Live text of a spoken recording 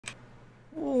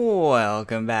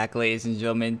Welcome back, ladies and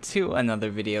gentlemen, to another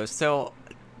video. So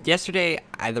yesterday,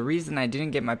 the reason I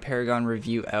didn't get my Paragon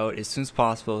review out as soon as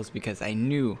possible is because I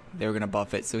knew they were going to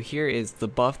buff it. So here is the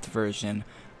buffed version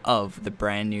of the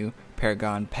brand new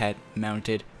Paragon pet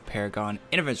mounted Paragon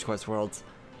in AdventureQuest Worlds.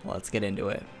 Let's get into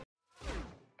it.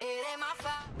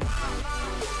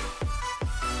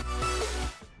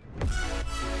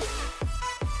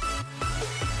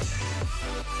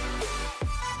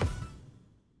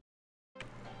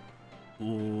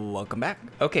 Welcome back.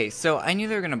 Okay, so I knew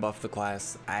they were going to buff the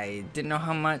class. I didn't know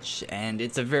how much, and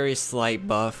it's a very slight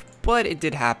buff, but it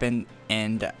did happen,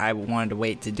 and I wanted to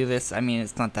wait to do this. I mean,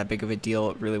 it's not that big of a deal.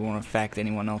 It really won't affect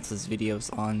anyone else's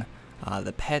videos on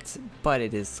the pets, but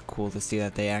it is cool to see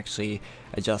that they actually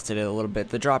adjusted it a little bit.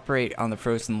 The drop rate on the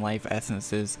Frozen Life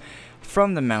Essences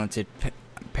from the mounted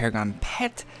Paragon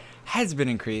pet has been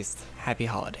increased. Happy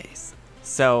holidays.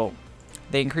 So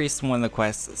they increased one of the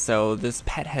quests. So this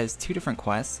pet has two different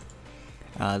quests.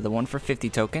 The one for 50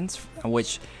 tokens,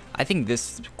 which I think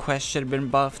this quest should have been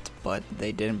buffed, but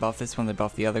they didn't buff this one. They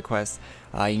buffed the other quest.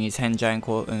 You need 10 giant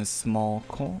coal and a small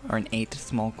coal, or an 8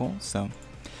 small coal. So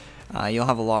you'll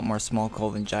have a lot more small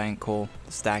coal than giant coal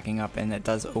stacking up, and it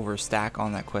does overstack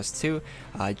on that quest too,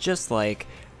 just like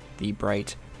the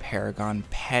bright Paragon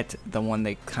pet, the one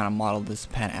they kind of modeled this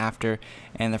pet after,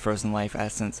 and the Frozen Life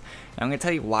Essence. Now, I'm going to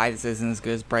tell you why this isn't as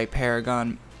good as bright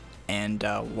Paragon, and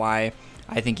why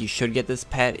I think you should get this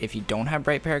pet if you don't have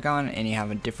bright Paragon and you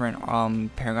have a different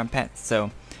Paragon pet.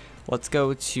 So let's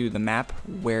go to the map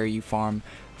where you farm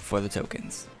for the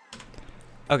tokens.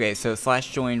 Okay, so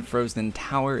 /join Frozen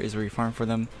Tower is where you farm for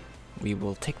them. We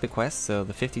will take the quest, so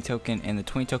the 50 token and the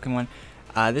 20 token one.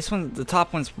 This one, the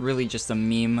top one's really just a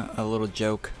meme, a little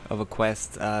joke of a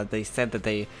quest. They said that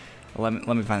they, let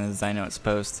me find the design notes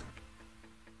post.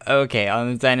 Okay, on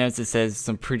the design notes it says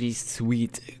some pretty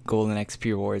sweet golden XP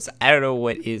rewards. I don't know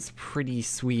what is pretty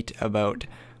sweet about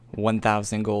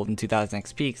 1,000 gold and 2,000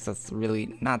 XP, because that's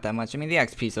really not that much. I mean, the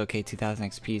XP is okay, 2,000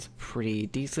 XP is pretty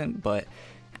decent, but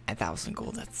 1,000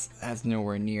 gold, that's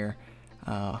nowhere near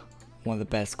one of the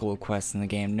best gold quests in the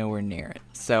game, nowhere near it.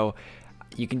 So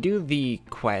you can do the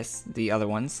quests, the other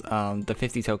ones, the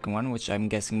 50 token one, which I'm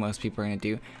guessing most people are going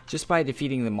to do, just by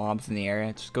defeating the mobs in the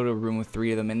area. Just go to a room with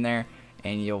 3 of them in there,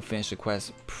 and you'll finish the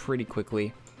quest pretty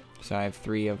quickly. So I have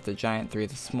 3 of the giant, 3 of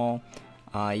the small.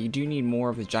 You do need more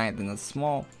of the giant than the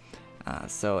small,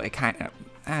 so it kind of,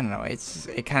 I don't know,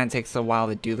 it kind of takes a while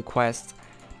to do the quest.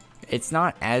 It's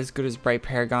not as good as Bright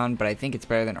Paragon, but I think it's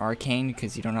better than Arcane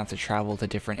because you don't have to travel to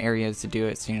different areas to do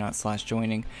it, so you're not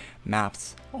 /joining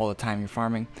maps all the time you're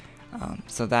farming.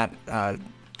 So that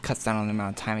cuts down on the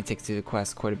amount of time it takes to do the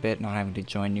quest quite a bit, not having to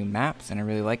join new maps, and I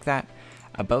really like that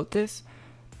about this.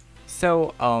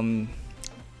 So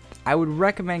I would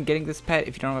recommend getting this pet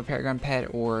if you don't have a Paragon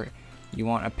pet, or you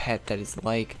want a pet that is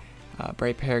like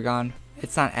Bright Paragon.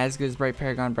 It's not as good as Bright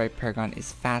Paragon. Bright Paragon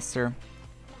is faster.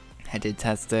 I did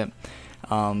test it,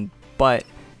 but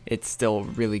it's still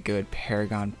really good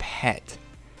Paragon pet.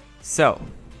 So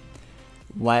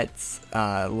let's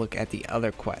look at the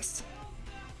other quest.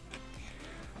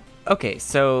 Okay,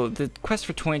 so the quest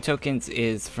for 20 tokens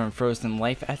is from Frozen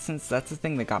Life Essence. That's the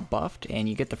thing that got buffed, and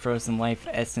you get the Frozen Life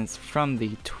Essence from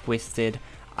the Twisted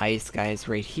Ice guys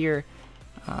right here.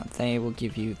 They will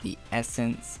give you the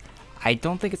essence. I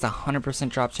don't think it's a 100%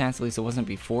 drop chance, at least it wasn't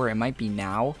before. It might be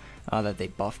now that they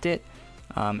buffed it.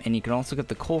 And you can also get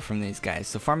the coal from these guys.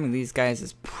 So farming these guys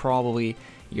is probably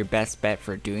your best bet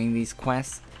for doing these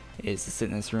quests, is to sit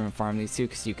in this room and farm these two,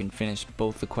 because you can finish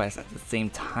both the quests at the same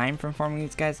time from farming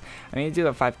these guys. I mean, you do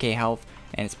have 5k health,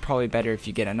 and it's probably better if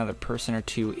you get another person or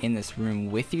two in this room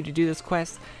with you to do this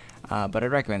quest. But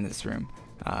I'd recommend this room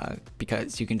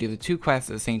because you can do the 2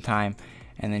 quests at the same time,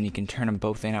 and then you can turn them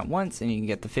both in at once, and you can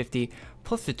get the 50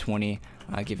 plus the 20,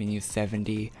 giving you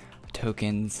 70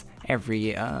 tokens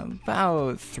every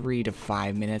about 3 to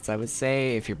 5 minutes, I would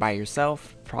say. If you're by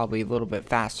yourself, probably a little bit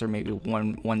faster, maybe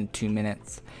 1 to 2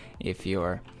 minutes if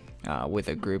you're with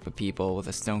a group of people with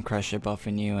a stone crusher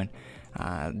buffing you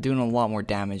and doing a lot more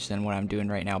damage than what I'm doing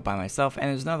right now by myself.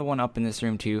 And there's another one up in this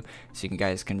room too, so you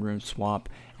guys can room swap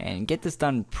and get this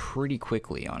done pretty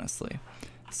quickly, honestly.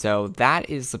 So that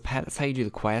is the pet. That's how you do the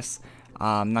quests.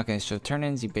 I'm not going to show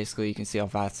turn-ins. You can see how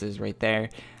fast it is right there.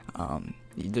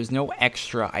 There's no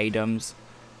extra items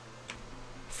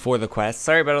for the quest.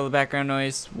 Sorry about all the background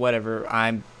noise. Whatever.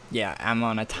 I'm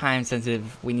on a time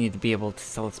sensitive. We need to be able to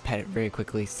sell this pet very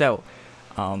quickly. So,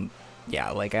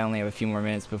 yeah, like I only have a few more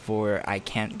minutes before I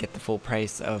can't get the full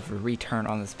price of a return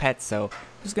on this pet. So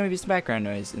there's going to be some background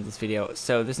noise in this video.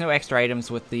 So there's no extra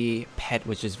items with the pet,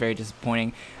 which is very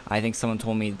disappointing. I think someone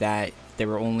told me that they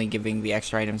were only giving the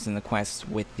extra items in the quest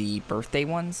with the birthday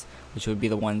ones, which would be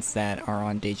the ones that are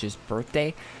on Deja's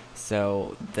birthday.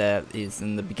 So that is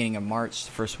in the beginning of March.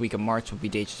 The first week of March will be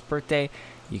Deja's birthday.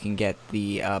 You can get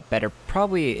the it'll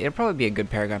probably be a good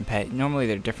Paragon pet. Normally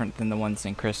they're different than the ones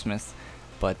in Christmas,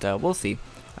 but we'll see.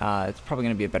 It's probably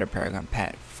going to be a better Paragon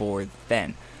pet for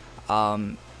then.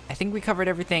 I think we covered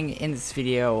everything in this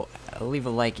video. Leave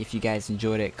a like if you guys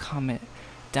enjoyed it. Comment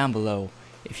down below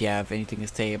if you have anything to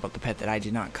say about the pet that I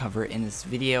did not cover in this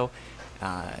video.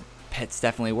 Pet's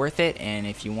definitely worth it, and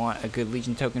if you want a good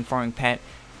Legion token farming pet,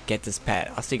 get this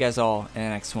pet. I'll see you guys all in the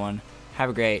next one. Have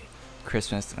a great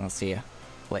Christmas, and I'll see you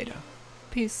later.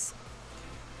 Peace.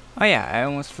 Oh yeah, I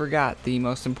almost forgot the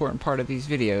most important part of these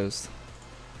videos.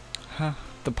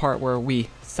 The part where we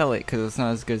sell it, because it's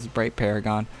not as good as Bright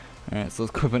Paragon. Alright, so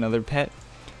let's equip another pet.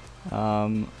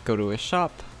 Go to a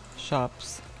shop.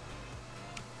 Shops.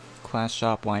 Class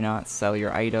shop, why not? Sell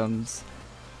your items.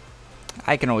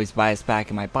 I can always buy this back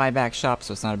in my buyback shop,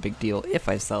 so it's not a big deal if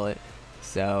I sell it.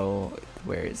 So,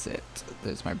 where is it?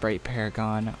 There's my Bright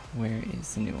Paragon. Where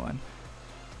is the new one?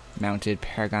 Mounted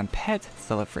Paragon pet.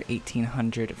 Sell it for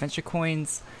 1,800 adventure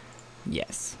coins.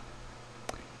 Yes.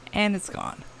 And it's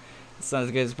gone. It's not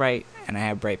as good as Bright, and I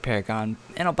have Bright Paragon,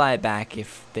 and I'll buy it back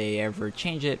if they ever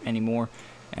change it anymore,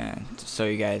 and to show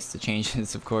you guys the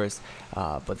changes, of course.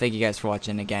 But thank you guys for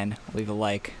watching again. Leave a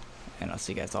like, and I'll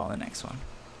see you guys all in the next one.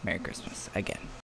 Merry Christmas again.